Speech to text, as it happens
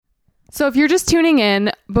So if you're just tuning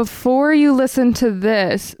in, before you listen to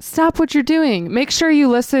this, stop what you're doing. Make sure you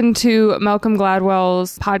listen to Malcolm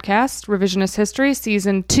Gladwell's podcast, Revisionist History,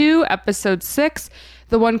 Season 2, Episode 6.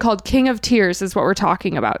 The one called King of Tears is what we're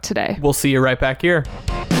talking about today. We'll see you right back here.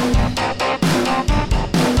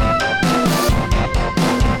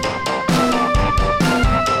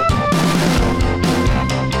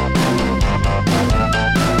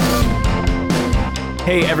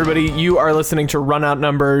 Hey, everybody, you are listening to Run Out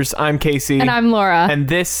Numbers. I'm Casey. And I'm Laura. And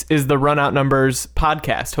this is the Run Out Numbers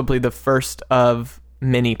podcast, hopefully the first of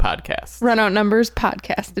many podcasts. Run Out Numbers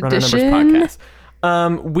podcast edition. Run Out Numbers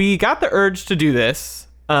podcast. We got the urge to do this.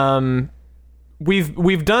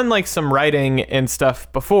 We've done like some writing and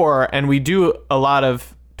stuff before, and we do a lot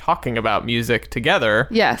of talking about music together.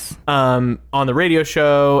 Yes. On the radio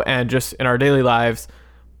show and just in our daily lives.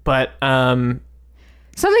 But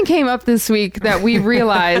something came up this week that we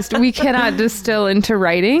realized we cannot distill into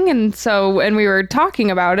writing. And we were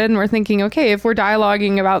talking about it and we're thinking, okay, if we're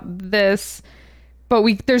dialoguing about this, but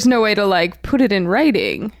there's no way to like put it in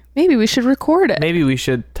writing, maybe we should record it. Maybe we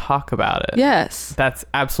should talk about it. Yes. That's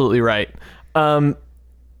absolutely right.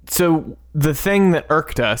 So the thing that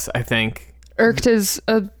irked us, I think. Irked is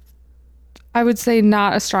I would say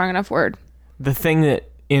not a strong enough word. The thing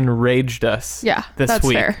that enraged us this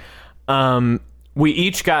week. Fair. We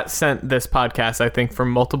each got sent this podcast, I think,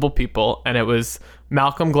 from multiple people, and it was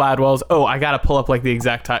Malcolm Gladwell's. Oh, I got to pull up like the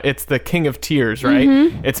exact title. It's the King of Tears, right?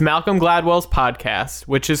 Mm-hmm. It's Malcolm Gladwell's podcast,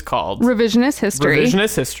 which is called Revisionist History.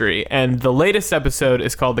 Revisionist History. And the latest episode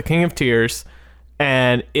is called The King of Tears,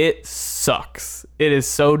 and it sucks. It is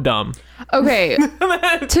so dumb. Okay,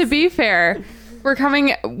 to be fair,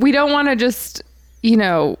 we don't want to just,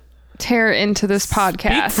 tear into this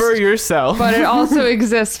podcast. Speak for yourself. But it also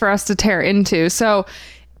exists for us to tear into. So,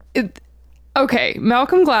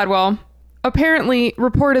 Malcolm Gladwell,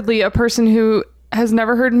 reportedly a person who has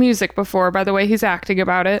never heard music before, by the way he's acting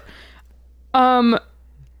about it,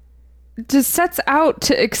 just sets out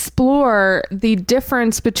to explore the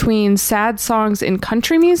difference between sad songs in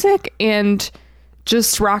country music and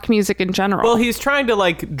just rock music in general. Well, he's trying to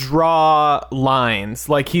like draw lines.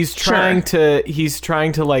 Like he's trying to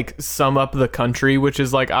like sum up the country, which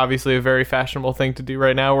is like obviously a very fashionable thing to do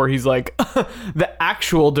right now, where he's like the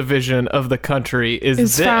actual division of the country is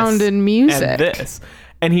this found in music. And this.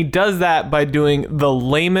 And he does that by doing the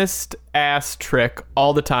lamest ass trick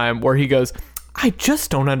all the time where he goes, I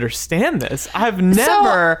just don't understand this. I've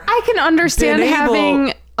never So I can understand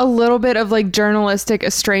having a little bit of like journalistic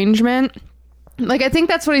estrangement. Like, I think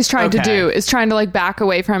that's what he's trying to do, is trying to, like, back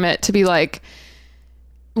away from it to be like,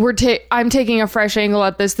 I'm taking a fresh angle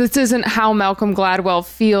at this. This isn't how Malcolm Gladwell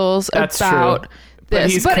feels about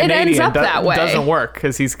this. But it ends up that way. It doesn't work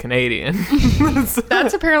because he's Canadian.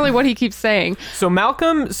 That's apparently what he keeps saying. So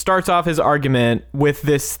Malcolm starts off his argument with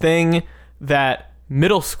this thing that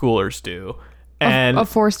middle schoolers do. And a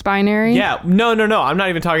forced binary? Yeah. No. I'm not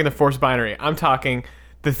even talking the forced binary. I'm talking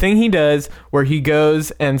the thing he does where he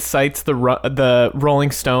goes and cites the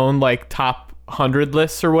Rolling Stone like top 100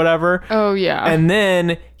 lists or whatever. Oh yeah. And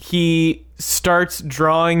then he starts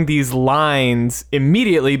drawing these lines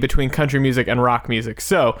immediately between country music and rock music.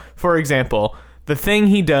 So, for example, the thing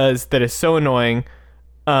he does that is so annoying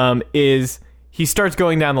is he starts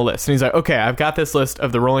going down the list and he's like, okay, I've got this list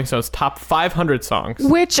of the Rolling Stones top 500 songs.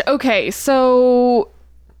 So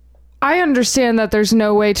I understand that there's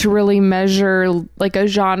no way to really measure like a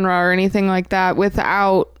genre or anything like that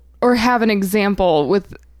or have an example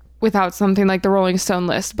without something like the Rolling Stone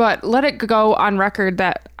list. But let it go on record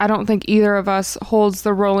that I don't think either of us holds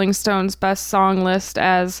the Rolling Stones best song list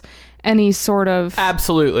as any sort of...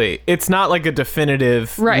 Absolutely. It's not like a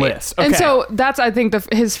definitive list. Okay. And so that's, I think,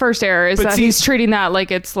 his first error is he's treating that like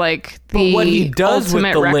it's like the what he does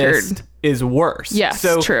with the record. List is worse. Yes,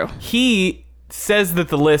 so true. He says that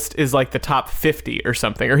the list is like the top 50 or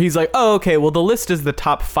something, or he's like, oh, okay, well, the list is the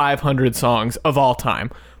top 500 songs of all time.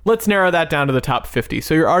 Let's narrow that down to the top 50.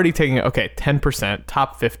 So you're already taking, 10%,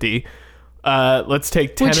 top 50. Let's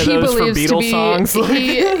take 10 of those for Beatles songs.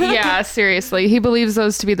 Yeah, seriously. He believes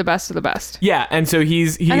those to be the best of the best. Yeah, and so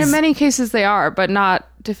he's and in many cases they are, but not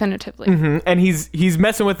definitively. Mm-hmm. And he's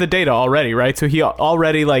messing with the data already, right? So he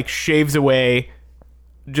already like shaves away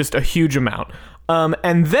just a huge amount.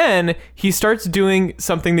 And then he starts doing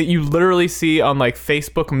something that you literally see on like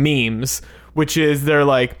Facebook memes, which is they're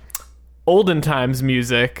like olden times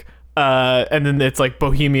music, and then it's like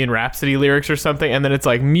Bohemian Rhapsody lyrics or something, and then it's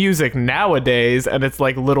like music nowadays, and it's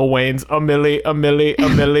like Lil Wayne's a milli,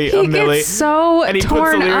 He gets so and he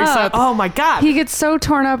torn puts the lyrics up. on. Oh my god, he gets so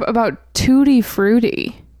torn up about Tutti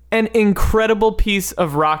Frutti. An incredible piece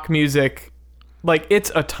of rock music Like,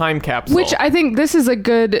 it's a time capsule. Which I think this is a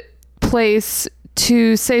good place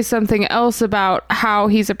to say something else about how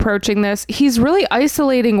he's approaching this. He's really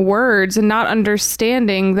isolating words and not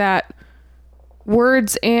understanding that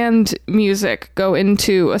words and music go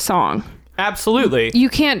into a song. Absolutely. You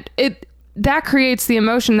can't, that creates the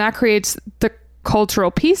emotion, that creates the cultural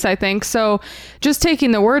piece, I think. So just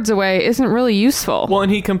taking the words away isn't really useful. Well,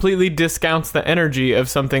 and he completely discounts the energy of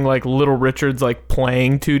something like Little Richard's like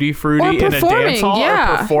playing Tutti Frutti in a dance hall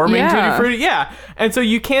or performing Tutti Frutti. Yeah. And so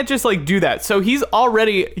you can't just like do that. So he was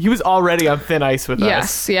already on thin ice with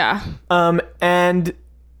us. Yes, yeah. And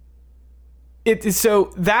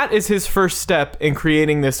so that is his first step in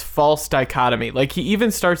creating this false dichotomy. Like, he even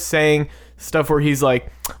starts saying stuff where he's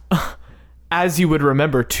like, as you would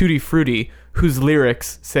remember, Tutti Frutti, whose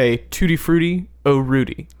lyrics say, Tutti Frutti, oh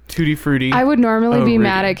Rudy. Tutti Frutti. I would normally be Rudy.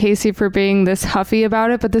 mad at Casey for being this huffy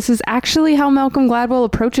about it, but this is actually how Malcolm Gladwell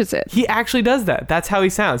approaches it. He actually does that. That's how he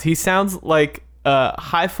sounds. He sounds like a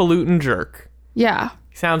highfalutin jerk. Yeah.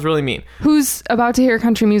 He sounds really mean. Who's about to hear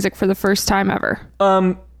country music for the first time ever.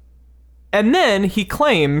 And then he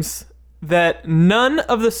claims that none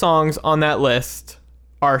of the songs on that list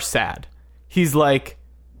are sad. He's like,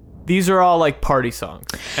 these are all like party songs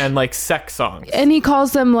and like sex songs. And he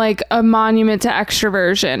calls them like a monument to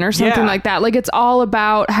extroversion or something like that. Like, it's all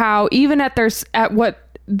about how even at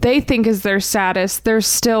what they think is their saddest, they're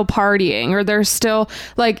still partying, or they're still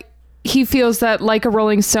like, he feels that Like a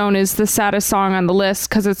Rolling Stone is the saddest song on the list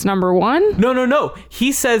because it's number one. No.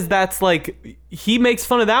 He says that's like, he makes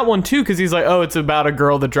fun of that one too, because he's like, oh, it's about a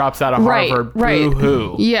girl that drops out of Harvard.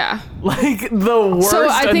 Boo-hoo. Yeah. Like the worst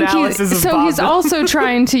analysis of Bob he's Dylan. also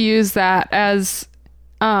trying to use that as,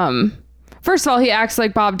 first of all, he acts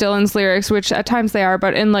like Bob Dylan's lyrics, which at times they are,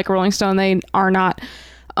 but in Like a Rolling Stone, they are not,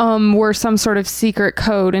 were some sort of secret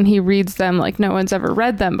code, and he reads them like no one's ever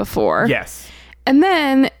read them before. Yes. And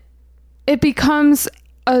then it becomes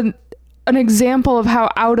an example of how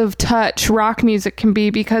out of touch rock music can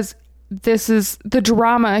be, because this is the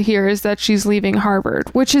drama here is that she's leaving Harvard,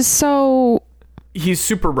 which is so... He's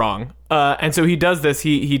super wrong. And so he does this.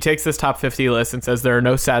 He takes this top 50 list and says there are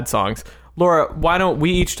no sad songs. Laura, why don't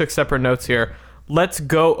we each took separate notes here? Let's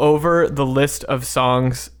go over the list of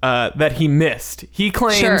songs that he missed. He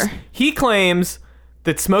claims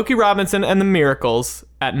that Smokey Robinson and the Miracles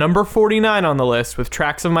at number 49 on the list with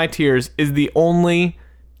Tracks of My Tears is the only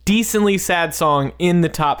decently sad song in the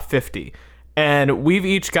top 50. And we've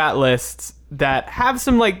each got lists that have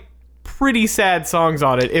some like pretty sad songs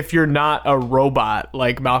on it if you're not a robot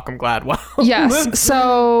like Malcolm Gladwell. Yes.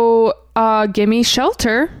 So Gimme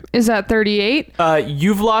Shelter is at 38.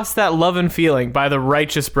 You've Lost That Love and Feeling by the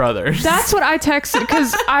Righteous Brothers. That's what I texted,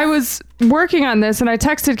 because I was working on this and I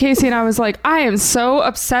texted Casey and I was like, I am so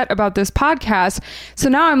upset about this podcast. So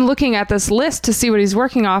now I'm looking at this list to see what he's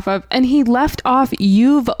working off of, and he left off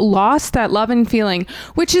You've Lost That Love and Feeling,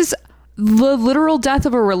 which is the literal death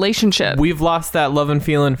of a relationship. We've lost that love and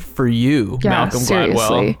feeling for you, Malcolm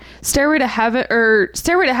Gladwell. Stairway to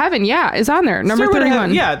Heaven, yeah, is on there. Number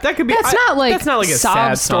 31. Yeah, that could be. That's not like a sob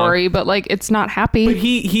sad story, song. but like it's not happy. But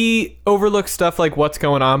he overlooks stuff like What's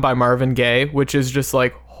Going On by Marvin Gaye, which is just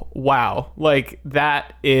like, wow, like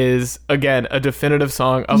that is again a definitive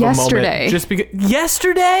song of a moment. Just because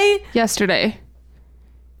yesterday.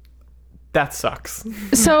 That sucks.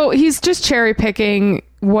 So he's just cherry picking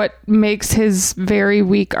what makes his very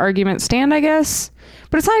weak argument stand, I guess.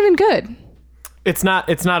 But it's not even good. It's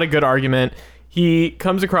not a good argument. He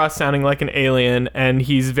comes across sounding like an alien, and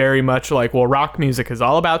he's very much like, well, rock music is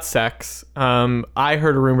all about sex. I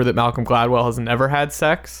heard a rumor that Malcolm Gladwell has never had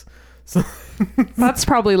sex. So that's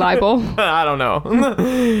probably libel. I don't know.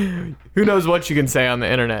 Who knows what you can say on the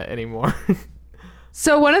internet anymore.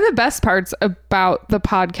 So one of the best parts about the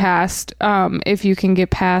podcast, if you can get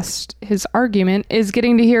past his argument, is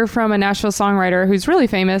getting to hear from a Nashville songwriter who's really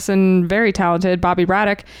famous and very talented, Bobby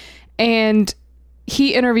Braddock. And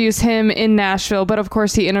he interviews him in Nashville, but of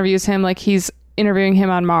course he interviews him like he's interviewing him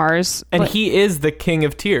on Mars. And he is the king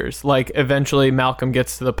of tears. Like, eventually Malcolm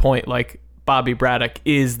gets to the point, like, Bobby Braddock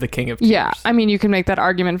is the king of tears. Yeah, I mean, you can make that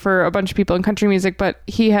argument for a bunch of people in country music, but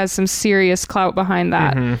he has some serious clout behind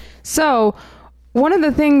that. Mm-hmm. So one of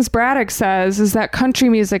the things Braddock says is that country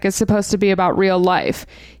music is supposed to be about real life.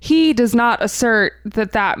 He does not assert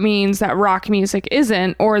that that means that rock music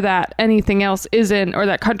isn't, or that anything else isn't, or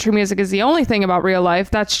that country music is the only thing about real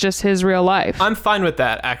life. That's just his real life. I'm fine with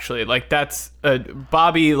that, actually. Like, that's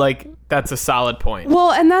Bobby, like, that's a solid point.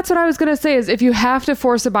 Well, and that's what I was going to say is if you have to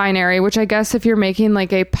force a binary, which I guess if you're making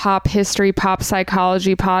like a pop history, pop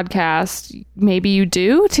psychology podcast, maybe you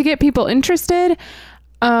do to get people interested.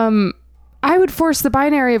 I would force the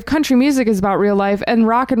binary of country music is about real life and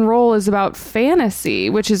rock and roll is about fantasy,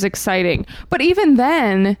 which is exciting. But even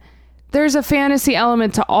then, there's a fantasy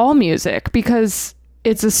element to all music because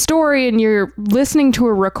it's a story and you're listening to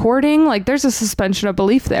a recording. Like, there's a suspension of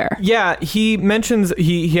belief there. Yeah, he mentions,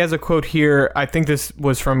 he has a quote here. I think this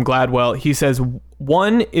was from Gladwell. He says,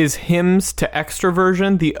 one is hymns to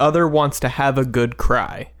extroversion. The other wants to have a good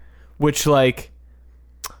cry. Which, like,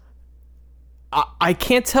 I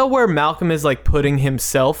can't tell where Malcolm is, like, putting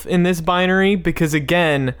himself in this binary. Because,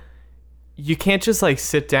 again, you can't just, like,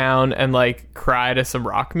 sit down and, like, cry to some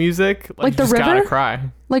rock music. Like The you just River? gotta cry.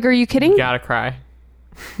 Like, are you kidding? You gotta cry.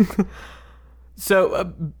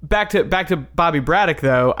 So back to Bobby Braddock,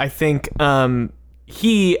 though. I think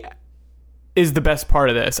he is the best part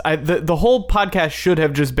of this. The whole podcast should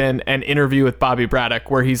have just been an interview with Bobby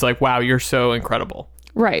Braddock where he's like, wow, you're so incredible.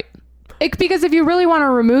 Right. Because if you really want to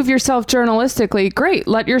remove yourself journalistically, great,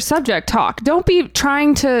 let your subject talk. Don't be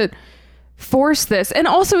trying to force this, and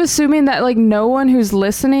also assuming that like no one who's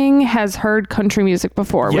listening has heard country music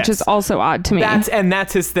before, which is also odd to me.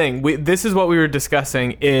 That's his thing. This is what we were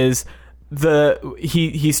discussing. Is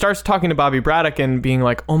he starts talking to Bobby Braddock and being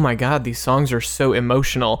like, "Oh my God, these songs are so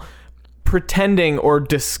emotional," pretending or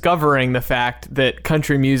discovering the fact that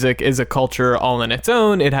country music is a culture all in its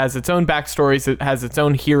own. It has its own backstories. It has its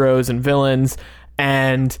own heroes and villains,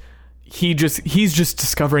 and he's just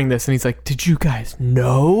discovering this, and he's like, did you guys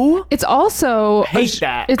know? It's also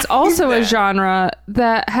It's also a genre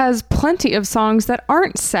that has plenty of songs that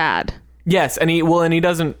aren't sad. Yes, and he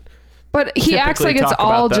doesn't. But he acts like it's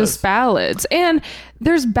all just ballads, and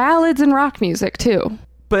there's ballads in rock music too.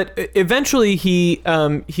 But eventually he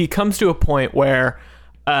comes to a point where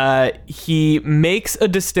he makes a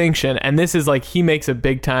distinction, and this is like he makes a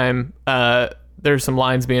big time. There's some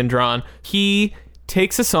lines being drawn. He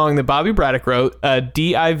takes a song that Bobby Braddock wrote,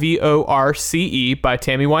 Divorce by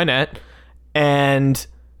Tammy Wynette, and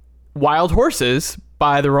Wild Horses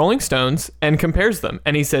by the Rolling Stones, and compares them.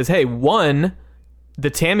 And he says, hey, the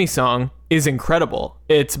Tammy song is incredible.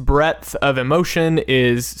 Its breadth of emotion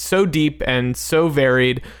is so deep and so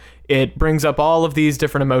varied. It brings up all of these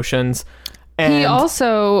different emotions. And he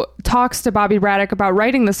also talks to Bobby Braddock about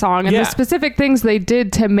writing the song and the specific things they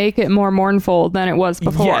did to make it more mournful than it was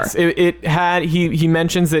before. Yes, it had. He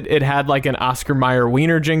mentions that it had like an Oscar Mayer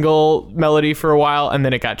Wiener jingle melody for a while, and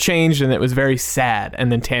then it got changed, and it was very sad.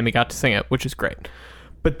 And then Tammy got to sing it, which is great.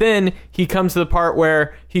 But then he comes to the part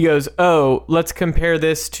where he goes, "Oh, let's compare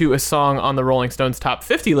this to a song on the Rolling Stones Top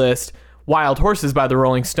 50 list, Wild Horses by the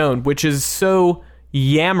Rolling Stone," which is so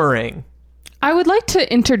yammering. I would like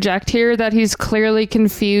to interject here that he's clearly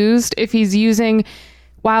confused if he's using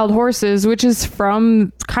Wild Horses, which is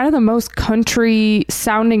from kind of the most country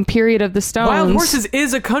sounding period of the Stones. Wild Horses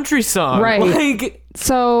is a country song. Right.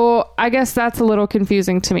 So I guess that's a little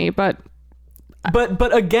confusing to me, but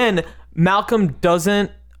again, Malcolm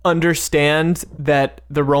doesn't understand that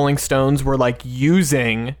the Rolling Stones were like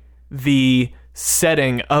using the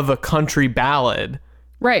setting of a country ballad.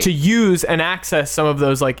 Right. To use and access some of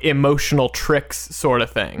those like emotional tricks sort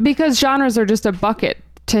of thing. Because genres are just a bucket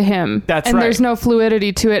to him. That's and right. There's no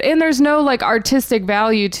fluidity to it. And there's no like artistic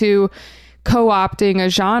value to co-opting a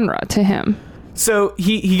genre to him. So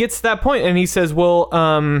he gets to that point and he says, well,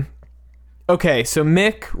 okay, so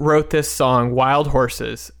Mick wrote this song, Wild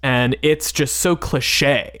Horses, and it's just so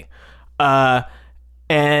cliche.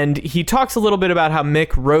 And he talks a little bit about how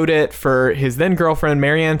Mick wrote it for his then girlfriend,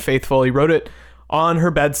 Marianne Faithfull. He wrote it on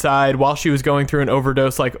her bedside while she was going through an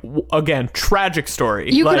overdose. Like, again, tragic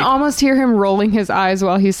story. You like, can almost hear him rolling his eyes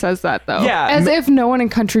while he says that, though. Yeah. As if no one in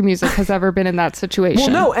country music has ever been in that situation. Well,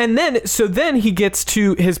 no, and then he gets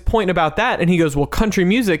to his point about that, and he goes, well, country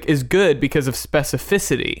music is good because of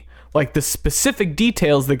specificity. Like, the specific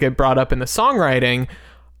details that get brought up in the songwriting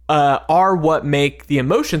are what make the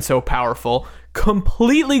emotion so powerful,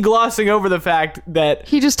 completely glossing over the fact that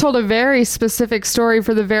he just told a very specific story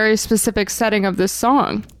for the very specific setting of this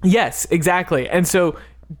song. Yes, exactly. And so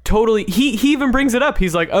totally, he even brings it up.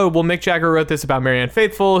 He's like, oh, well, Mick Jagger wrote this about Marianne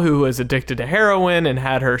Faithfull, who was addicted to heroin and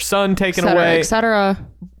had her son taken away, etc.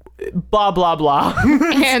 Blah blah blah,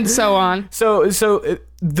 and so on. So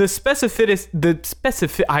the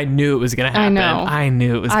specificity, I knew it was going to happen. I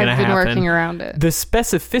knew it was going to happen. I've been working around it. The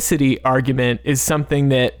specificity argument is something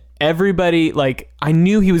that everybody, like, I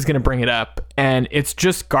knew he was going to bring it up, and it's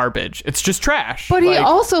just garbage. It's just trash. But he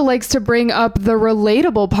also likes to bring up the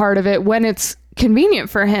relatable part of it when it's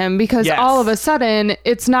convenient for him, because all of a sudden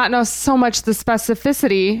it's not so much the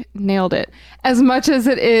specificity, nailed it, as much as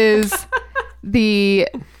it is the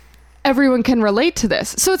everyone can relate to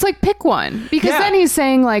this. So it's like, pick one. Because Yeah. then he's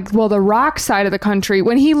saying like, well, the rock side of the country,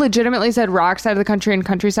 when he legitimately said rock side of the country and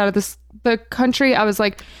country side of the country, I was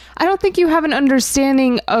like, I don't think you have an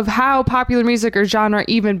understanding of how popular music or genre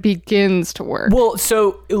even begins to work. Well,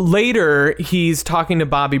 so later he's talking to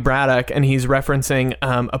Bobby Braddock and he's referencing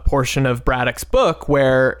a portion of Braddock's book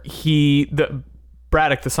where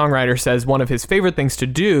Braddock, the songwriter, says one of his favorite things to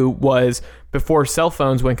do was, before cell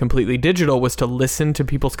phones went completely digital, was to listen to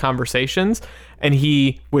people's conversations. And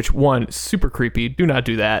which one, super creepy. Do not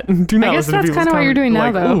do that. Do not I guess listen that's to people's kind of what you're doing now,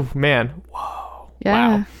 like, though. Ooh, man. Whoa.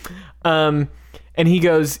 Yeah. Wow. And he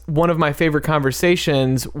goes, one of my favorite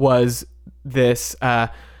conversations was this, I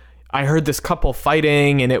heard this couple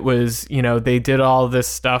fighting and it was, they did all this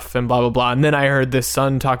stuff and blah, blah, blah. And then I heard this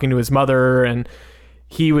son talking to his mother and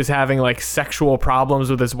he was having like sexual problems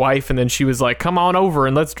with his wife. And then she was like, come on over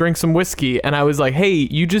and let's drink some whiskey. And I was like, hey,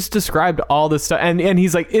 you just described all this stuff. And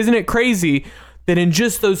he's like, isn't it crazy that in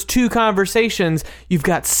just those two conversations, you've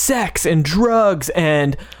got sex and drugs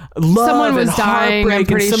and love Someone was and dying, heartbreak, I'm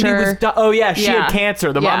pretty and somebody sure. was oh yeah, she Yeah. had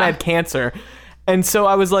cancer. The mom Yeah. had cancer. And so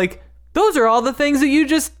I was like, those are all the things that you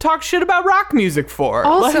just talk shit about rock music for.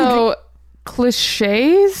 Also, Like,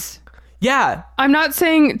 cliches. yeah. I'm not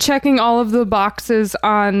saying checking all of the boxes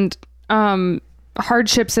on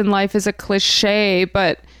hardships in life is a cliche,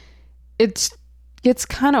 but it gets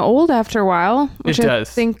kind of old after a while, which It I does.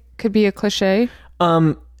 think could be a cliche.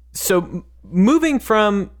 So moving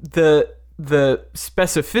from the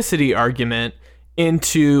specificity argument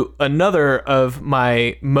into another of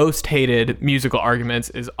my most hated musical arguments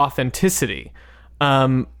is authenticity.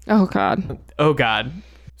 Oh God. Oh God.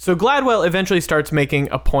 So Gladwell eventually starts making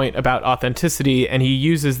a point about authenticity, and he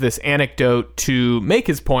uses this anecdote to make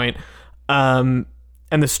his point. And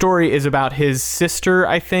the story is about his sister,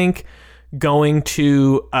 I think, going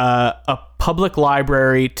to a public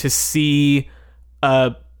library to see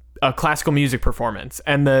a classical music performance.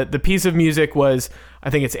 And the piece of music was, I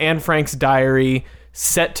think it's Anne Frank's Diary,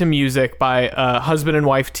 set to music by a husband and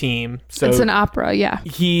wife team. So It's an opera, yeah.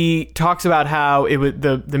 he talks about how it was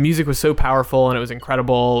the music was so powerful and it was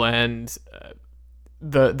incredible, and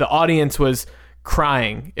the audience was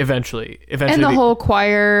crying eventually And the whole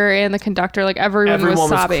choir and the conductor, like everyone was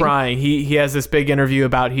sobbing. crying. He has this big interview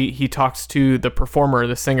about he talks to the performer,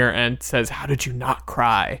 the singer, and says, how did you not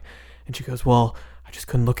cry? And she goes, well, I just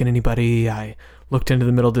couldn't look at anybody. I looked into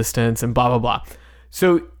the middle distance and blah blah blah.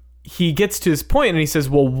 So he gets to his point and he says,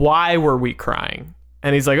 well, why were we crying?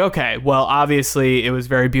 And he's like, okay, well, obviously it was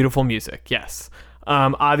very beautiful music. Yes.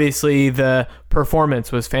 Obviously the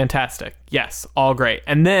performance was fantastic. Yes. All great.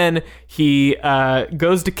 And then he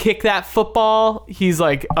goes to kick that football. He's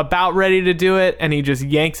like about ready to do it, and he just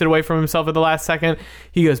yanks it away from himself at the last second.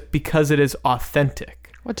 He goes, because it is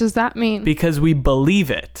authentic. What does that mean? Because we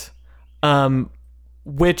believe it.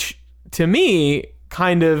 Which to me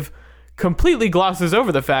kind of completely glosses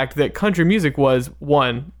over the fact that country music was,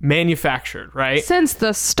 one, manufactured, right? Since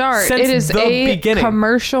the start, Since it is the beginning.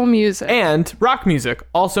 commercial music. And rock music,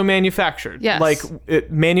 also manufactured. Yes. Like,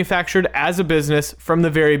 it manufactured as a business from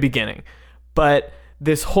the very beginning. But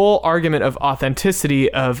this whole argument of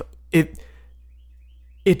authenticity of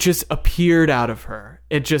it just appeared out of her.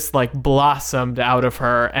 It just like blossomed out of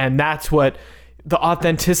her. And that's what the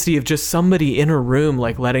authenticity of just somebody in a room,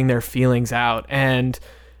 like letting their feelings out. And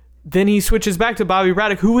then he switches back to Bobby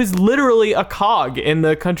Braddock, who is literally a cog in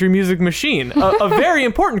the country music machine. A very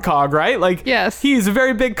important cog, right? Like, Yes. he's a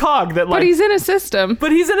very big cog that, like, But he's in a system.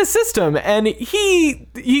 but he's in a system, and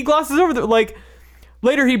he glosses over the, like,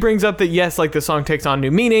 later he brings up that, yes, like, the song takes on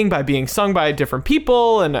new meaning by being sung by different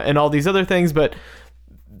people and all these other things, but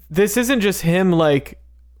this isn't just him, like,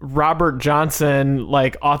 Robert Johnson,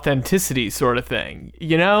 like, authenticity sort of thing,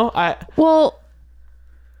 you know? Well,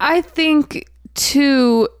 I think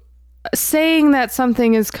too, saying that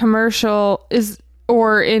something is commercial is,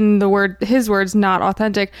 or in his words, not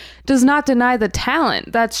authentic, does not deny the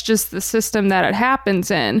talent. That's just the system that it happens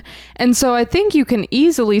in. And so I think you can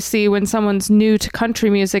easily see when someone's new to country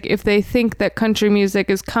music, if they think that country music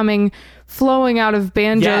is flowing out of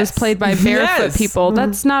banjos Yes. played by barefoot Yes. people.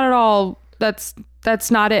 That's not at all, that's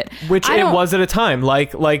not it. Which I it don't- was at a time,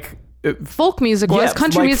 like folk music was. yeah,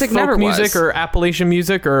 Country like music folk never music was. or Appalachian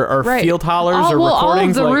music or Right. field hollers or all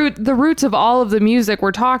recordings. of like, the roots of all of the music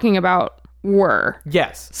we're talking about were.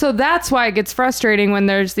 yes. So that's why it gets frustrating when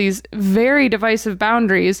there's these very divisive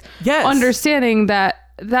boundaries. Yes. Understanding that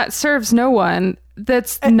serves no one.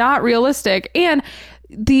 That's not realistic. And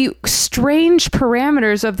the strange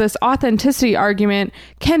parameters of this authenticity argument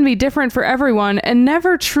can be different for everyone and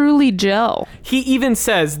never truly gel. He even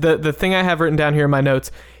says, the thing I have written down here in my notes,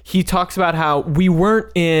 he talks about how we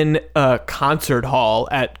weren't in a concert hall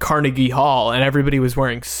at Carnegie Hall and everybody was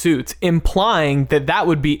wearing suits, implying that that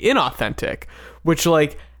would be inauthentic, which,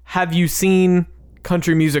 like, have you seen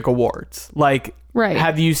country music awards? Like, Right.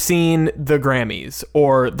 have you seen the Grammys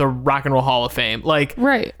or the Rock and Roll Hall of Fame? Like,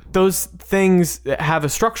 Right. those things have a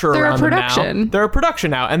structure They're a around them now. production. They're a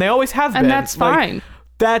production now, and they always have been. And that's Like, fine.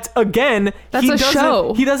 that's, again, That's a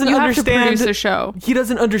show. He doesn't You have to understand. produce a show. He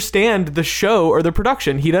doesn't understand the show or the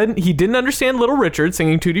production. He didn't understand Little Richard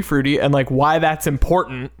singing Tutti Frutti and, like, why that's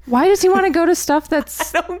important. Why does he want to go to stuff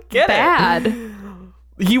that's I don't get bad? it.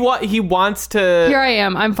 He wants to. Here I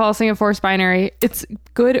am. I'm falsing a forced binary. It's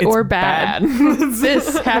good It's or bad.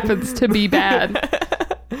 This happens to be bad.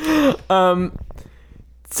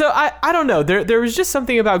 So I don't know. There was just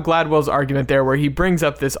something about Gladwell's argument there where he brings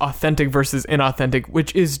up this authentic versus inauthentic,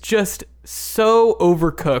 which is just so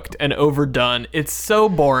overcooked and overdone. It's so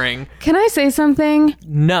boring. Can I say something?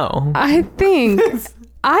 No. I think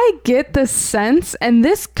I get the sense, and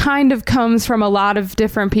this kind of comes from a lot of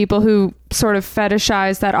different people who sort of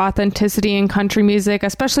fetishize that authenticity in country music,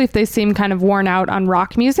 especially if they seem kind of worn out on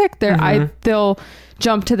rock music. They'll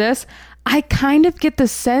jump to this. I kind of get the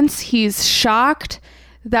sense he's shocked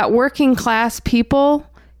that working class people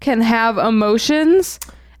can have emotions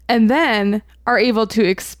and then are able to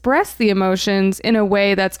express the emotions in a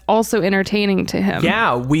way that's also entertaining to him.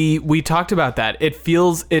 Yeah, we talked about that. It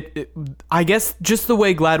feels I guess just the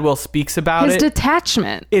way Gladwell speaks about His it.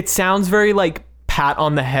 detachment. It sounds very like pat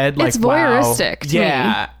on the head, like It's voyeuristic wow. to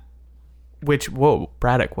yeah. me. Which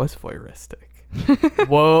Braddock was voyeuristic.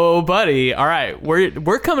 Whoa, buddy. All right,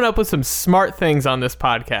 we're coming up with some smart things on this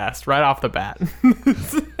podcast right off the bat.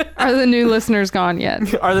 Are the new listeners gone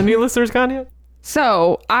yet? Are the new listeners gone yet?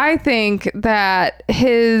 So I think that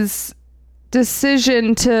his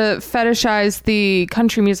decision to fetishize the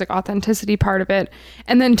country music authenticity part of it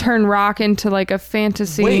and then turn rock into like a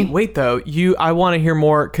fantasy. Wait though. I want to hear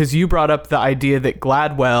more because you brought up the idea that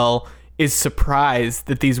Gladwell is surprised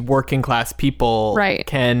that these working class people Right.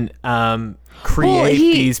 can create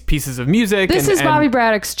these pieces of music. This is Bobby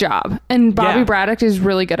Braddock's job, and Bobby Yeah. Braddock is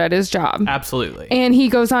really good at his job. Absolutely. And he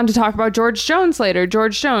goes on to talk about George Jones later.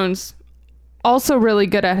 George Jones, also really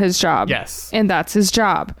good at his job. Yes. And that's his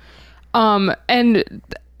job.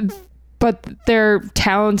 But they're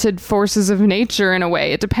talented forces of nature in a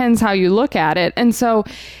way. It depends how you look at it. And so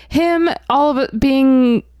him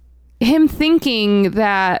thinking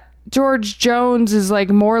that George Jones is like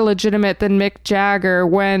more legitimate than Mick Jagger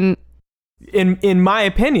when in my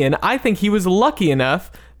opinion, I think he was lucky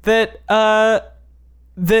enough that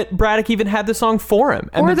Braddock even had the song for him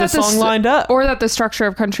and that the song lined up. Or that the structure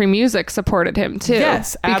of country music supported him too.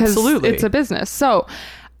 Yes, because absolutely. it's a business. So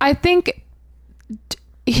I think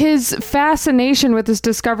his fascination with this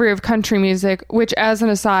discovery of country music, which as an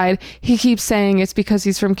aside, he keeps saying it's because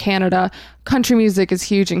he's from Canada. Country music is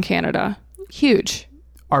huge in Canada. Huge.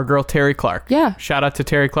 Our girl Terry Clark. Yeah. Shout out to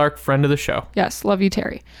Terry Clark, friend of the show. Yes, love you,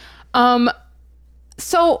 Terry.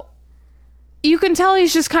 So you can tell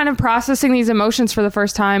he's just kind of processing these emotions for the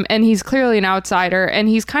first time, and he's clearly an outsider, and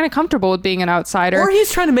he's kind of comfortable with being an outsider. Or he's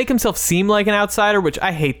trying to make himself seem like an outsider, which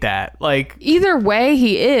I hate that. Like, either way,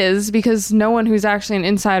 he is, because no one who's actually an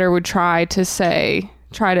insider would try to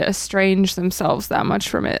estrange themselves that much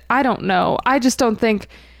from it. I don't know. I just don't think,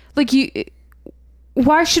 like,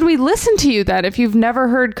 why should we listen to you then if you've never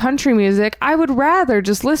heard country music? I would rather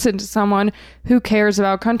just listen to someone who cares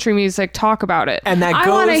about country music talk about it. And that I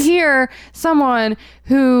want to hear someone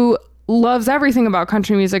who loves everything about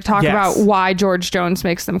country music talk Yes. about why George Jones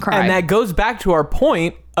makes them cry. and that goes back to our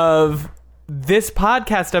point of this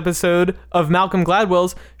podcast episode of Malcolm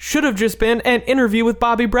Gladwell's should have just been an interview with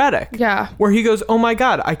Bobby Braddock. Yeah. Where he goes, oh my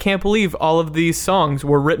God, I can't believe all of these songs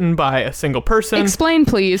were written by a single person. Explain,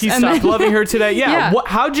 please. He And stopped then- loving her today. Yeah. Yeah.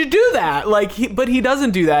 How'd you do that? Like, but he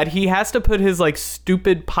doesn't do that. He has to put his like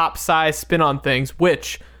stupid pop size spin on things,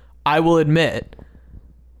 which I will admit,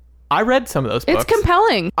 I read some of those books. It's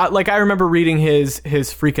compelling. I remember reading his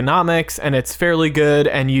Freakonomics, and it's fairly good.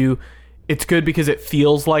 And it's good because it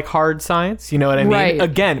feels like hard science. You know what I mean? Right.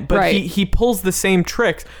 Again, but Right. he pulls the same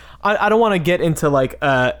tricks. I don't want to get into like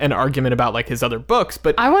an argument about like his other books,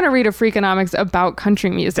 but I want to read a Freakonomics about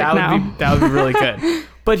country music now. that would be really good.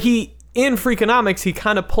 But in Freakonomics, he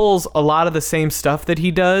kind of pulls a lot of the same stuff that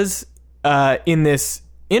he does in this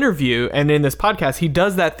interview and in this podcast. He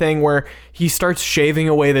does that thing where he starts shaving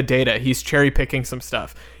away the data. He's cherry picking some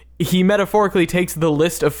stuff. He metaphorically takes the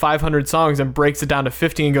list of 500 songs and breaks it down to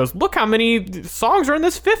 50 and goes, look how many songs are in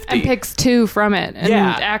this 50. And picks 2 from it and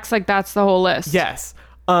Yeah. acts like that's the whole list. Yes.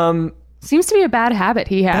 Seems to be a bad habit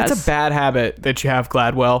he has. That's a bad habit that you have,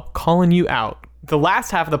 Gladwell. Calling you out. the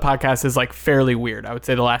last half of the podcast is like fairly weird. I would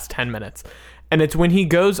say the last 10 minutes. And it's when he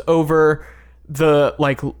goes over the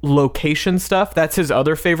like location stuff. That's his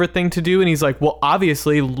other favorite thing to do. And he's like, well,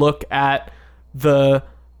 obviously look at the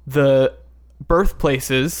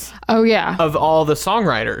birthplaces of all the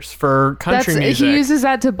songwriters for country music. He uses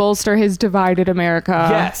that to bolster his divided America.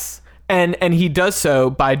 Yes. And he does so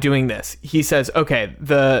by doing this. He says, okay,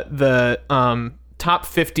 the top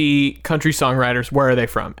 50 country songwriters, where are they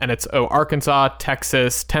from? And it's Arkansas,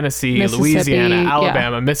 Texas, Tennessee, Louisiana,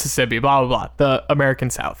 Alabama, Mississippi, blah, blah, blah, the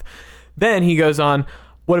American South. Then he goes on,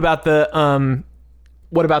 what about the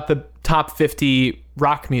top 50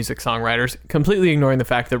 rock music songwriters, completely ignoring the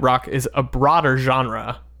fact that rock is a broader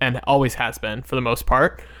genre and always has been for the most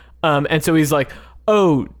part. And so he's like,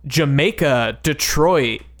 oh, Jamaica,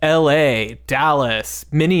 Detroit, LA, Dallas,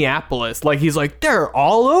 Minneapolis. Like, he's like, they're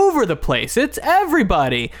all over the place. It's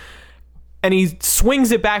everybody. And he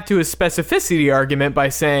swings it back to his specificity argument by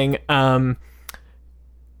saying,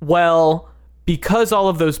 well, because all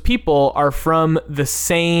of those people are from the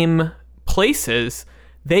same places,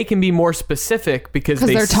 they can be more specific because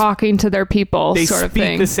they're talking to their people, they sort of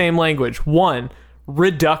thing. Speak the same language. One,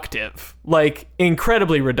 reductive, like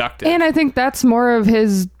incredibly reductive. And I think that's more of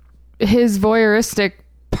his voyeuristic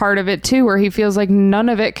part of it too, where he feels like none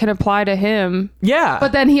of it can apply to him. Yeah.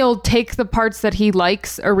 But then he'll take the parts that he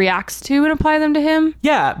likes or reacts to and apply them to him.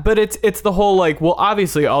 Yeah, but it's the whole like, well,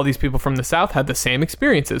 obviously all these people from the South had the same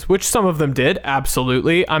experiences, which some of them did,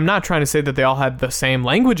 absolutely. I'm not trying to say that they all had the same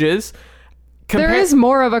languages. There is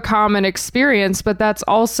more of a common experience, but that's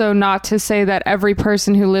also not to say that every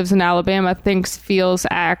person who lives in Alabama thinks, feels,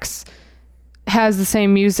 acts, has the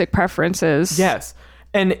same music preferences. Yes.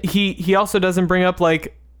 And he also doesn't bring up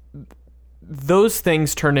like those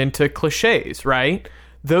things turn into cliches, right?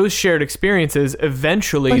 Those shared experiences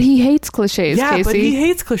eventually. But he hates cliches, yeah, Casey. but he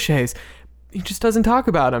hates cliches. He just doesn't talk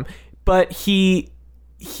about them. But he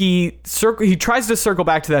tries to circle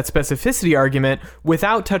back to that specificity argument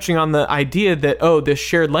without touching on the idea that, oh, this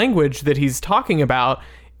shared language that he's talking about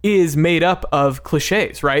is made up of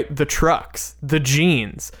cliches, right? The trucks, the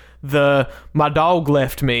jeans, my dog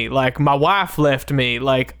left me, like my wife left me,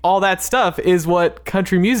 like all that stuff is what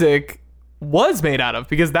country music was made out of,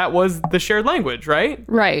 because that was the shared language, right?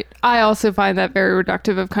 Right. I also find that very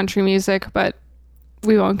reductive of country music, but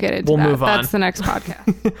we won't get into that. We'll move on. That's the next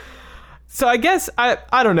podcast. So I guess,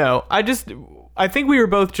 I don't know. I think we were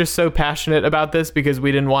both just so passionate about this because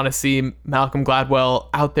we didn't want to see Malcolm Gladwell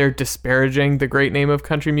out there disparaging the great name of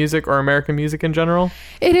country music or American music in general.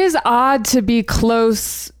 It is odd to be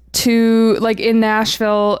close to, like, in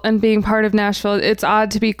Nashville and being part of Nashville. It's odd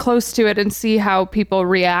to be close to it and see how people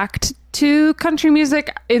react to country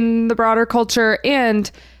music in the broader culture,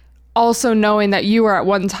 and also knowing that you were at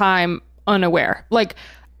one time unaware. Like,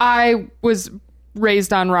 I was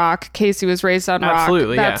raised on rock. Casey was raised on rock.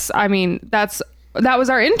 Absolutely, that was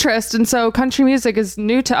our interest. And so country music is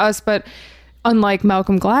new to us, but unlike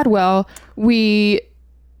Malcolm Gladwell, we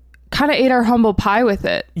kind of ate our humble pie with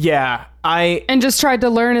it. Yeah. And just tried to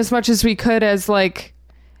learn as much as we could as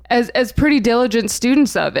pretty diligent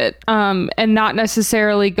students of it. And not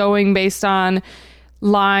necessarily going based on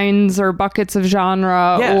lines or buckets of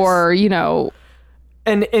genre. Yes. Or, you know.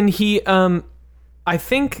 And he, I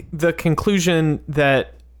think the conclusion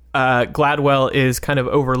that Gladwell is kind of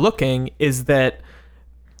overlooking is that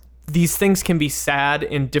these things can be sad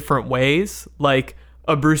in different ways. Like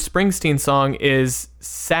a Bruce Springsteen song is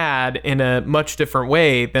sad in a much different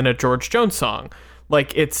way than a George Jones song.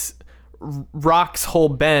 Like, it's rock's whole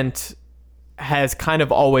bent has kind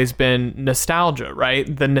of always been nostalgia,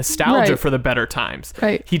 right? The nostalgia for the better times.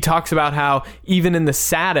 Right. He talks about how even in the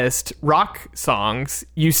saddest rock songs,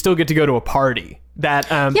 you still get to go to a party. But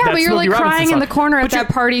you're like crying in the corner at that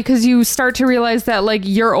party because you start to realize that, like,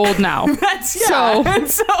 you're old now. And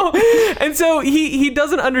so he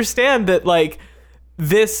doesn't understand that, like,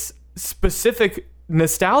 this specific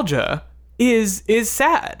nostalgia is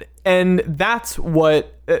sad, and that's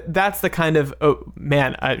the kind of,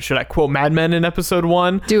 should I quote Mad Men in episode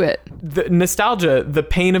 1? Do it. The nostalgia, the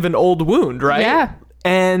pain of an old wound, right? Yeah.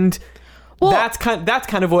 And that's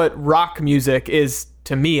kind of what rock music is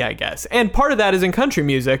to me, I guess. And part of that is in country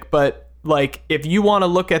music, but, like, if you want to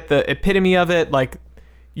look at the epitome of it, like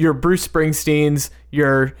your Bruce Springsteens,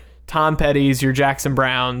 your Tom Petty's, your Jackson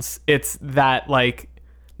Browns, it's that, like,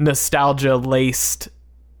 nostalgia laced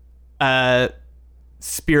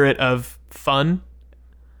spirit of fun,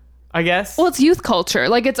 I guess. Well, it's youth culture.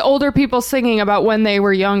 Like, it's older people singing about when they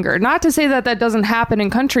were younger. Not to say that doesn't happen in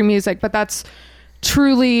country music, but that's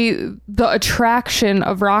truly the attraction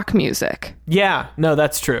of rock music. Yeah, no,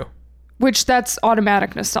 that's true. Which, that's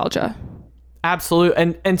automatic nostalgia.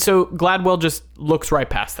 Absolutely. And so Gladwell just looks right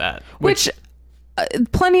past that. Which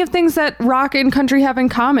plenty of things that rock and country have in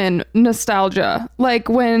common. Nostalgia. Like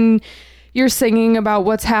when you're singing about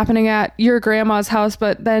what's happening at your grandma's house,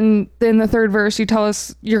 but then in the third verse you tell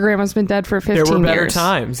us your grandma's been dead for 15 years. There were better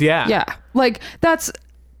times, yeah. Yeah. Like that's,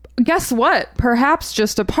 guess what? Perhaps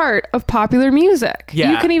just a part of popular music.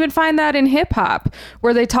 Yeah. You can even find that in hip hop,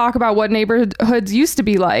 where they talk about what neighborhoods used to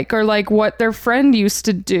be like, or like what their friend used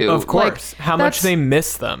to do. Of course. Like, how much they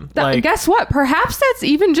miss them. Guess what? Perhaps that's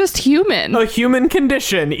even just human. A human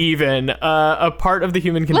condition, even. A part of the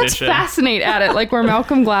human condition. Let's fascinate at it like we're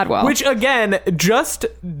Malcolm Gladwell. Which, again, just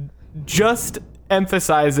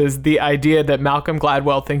emphasizes the idea that Malcolm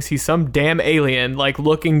Gladwell thinks he's some damn alien, like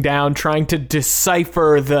looking down, trying to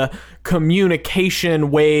decipher the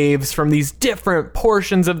communication waves from these different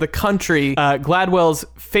portions of the country. Gladwell's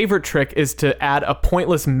favorite trick is to add a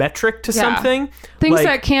pointless metric to something. Things like,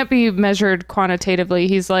 that can't be measured quantitatively.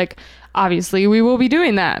 He's like, obviously we will be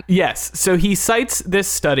doing that. Yes. So he cites this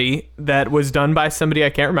study that was done by somebody I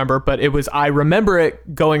can't remember, but I remember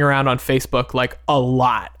it going around on Facebook like a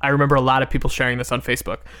lot. I remember a lot of people sharing this on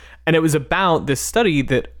Facebook. And it was about this study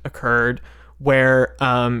that occurred where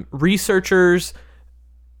researchers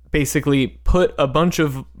basically put a bunch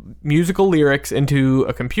of musical lyrics into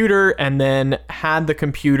a computer and then had the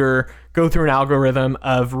computer go through an algorithm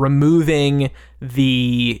of removing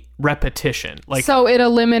the repetition. Like, so it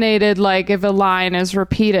eliminated, like, if a line is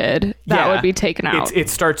repeated, that would be taken out. It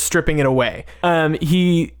starts stripping it away.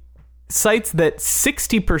 He cites that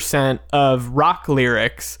 60% of rock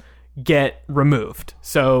lyrics get removed.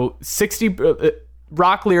 So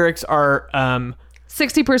rock lyrics are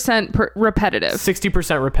 60% repetitive.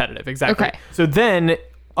 60% repetitive, exactly. Okay. So then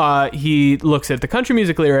he looks at the country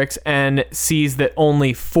music lyrics and sees that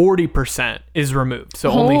only 40% is removed. So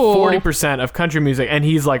only 40% of country music. And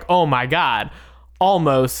he's like, oh my God,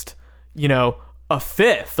 almost, a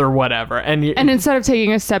fifth or whatever. And instead of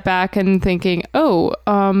taking a step back and thinking,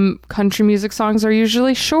 country music songs are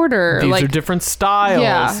usually shorter. These are different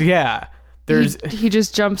styles. Yeah. He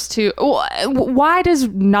just jumps to, why does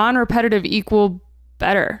non-repetitive equal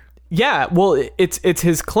better? Yeah, well, it's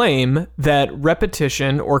his claim that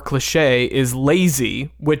repetition or cliche is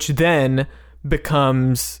lazy, which then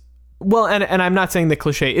becomes, well, and I'm not saying that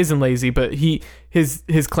cliche isn't lazy, but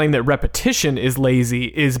his claim that repetition is lazy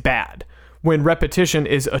is bad, when repetition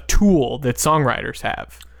is a tool that songwriters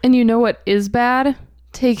have. And you know what is bad?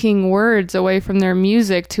 Taking words away from their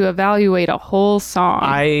music to evaluate a whole song.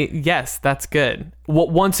 Yes, that's good. Well,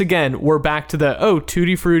 once again, we're back to the,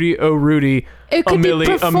 Tutti Frutti, oh Rudy, it could be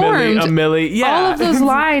performed. a milli. Yeah. All of those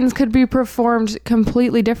lines could be performed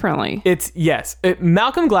completely differently.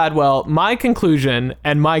 Malcolm Gladwell, my conclusion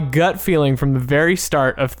and my gut feeling from the very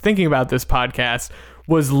start of thinking about this podcast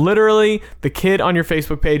was literally the kid on your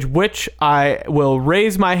Facebook page, which I will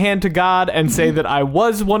raise my hand to God and say that I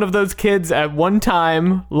was one of those kids at one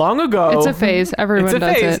time long ago. It's a phase. Everyone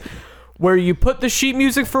does it. Where you put the sheet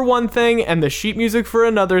music for one thing and the sheet music for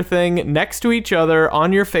another thing next to each other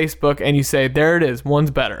on your Facebook, and you say, there it is,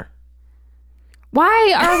 one's better.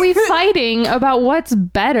 Why are we fighting about what's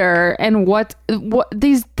better and what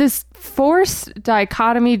this forced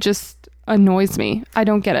dichotomy just annoys me. I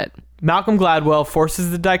don't get it. Malcolm Gladwell forces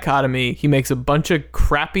the dichotomy. He makes a bunch of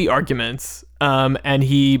crappy arguments, and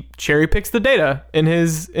he cherry picks the data in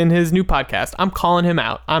his new podcast. I'm calling him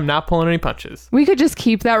out. I'm not pulling any punches. We could just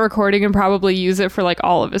keep that recording and probably use it for like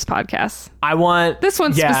all of his podcasts. I want this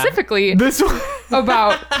one specifically. This one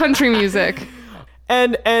about country music.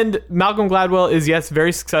 And Malcolm Gladwell is, yes,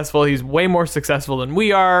 very successful. He's way more successful than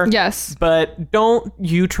we are. Yes. But don't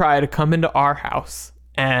you try to come into our house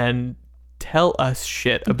and tell us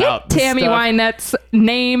shit about Get Tammy Wynette's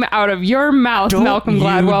name out of your mouth, Don't Malcolm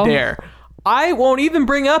Gladwell. You dare. I won't even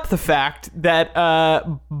bring up the fact that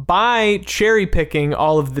by cherry picking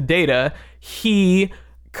all of the data, he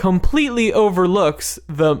completely overlooks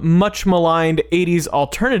the much maligned 80s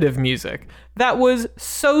alternative music that was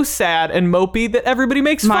so sad and mopey that everybody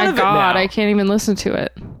makes fun of it now. My God, I can't even listen to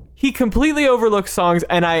it. He completely overlooks songs,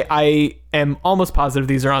 and I am almost positive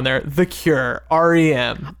these are on there. The Cure,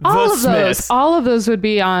 R.E.M., The Smiths. All of those would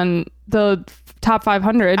be on the top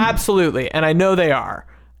 500. Absolutely, and I know they are.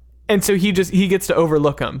 And so he gets to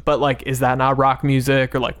overlook them. But, like, is that not rock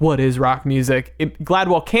music? Or, like, what is rock music?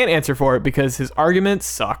 Gladwell can't answer for it because his argument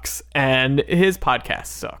sucks, and his podcast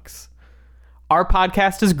sucks. Our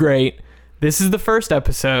podcast is great. This is the first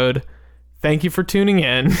episode. Thank you for tuning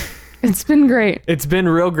in. It's been great. It's been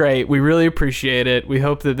real great. We really appreciate it. We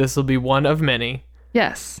hope that this will be one of many.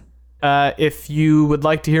 Yes. If you would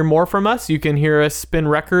like to hear more from us, you can hear us spin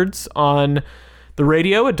records on the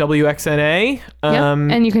radio at WXNA. Yep.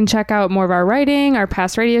 And you can check out more of our writing, our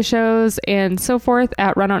past radio shows, and so forth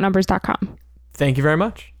at runoutnumbers.com. Thank you very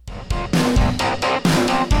much.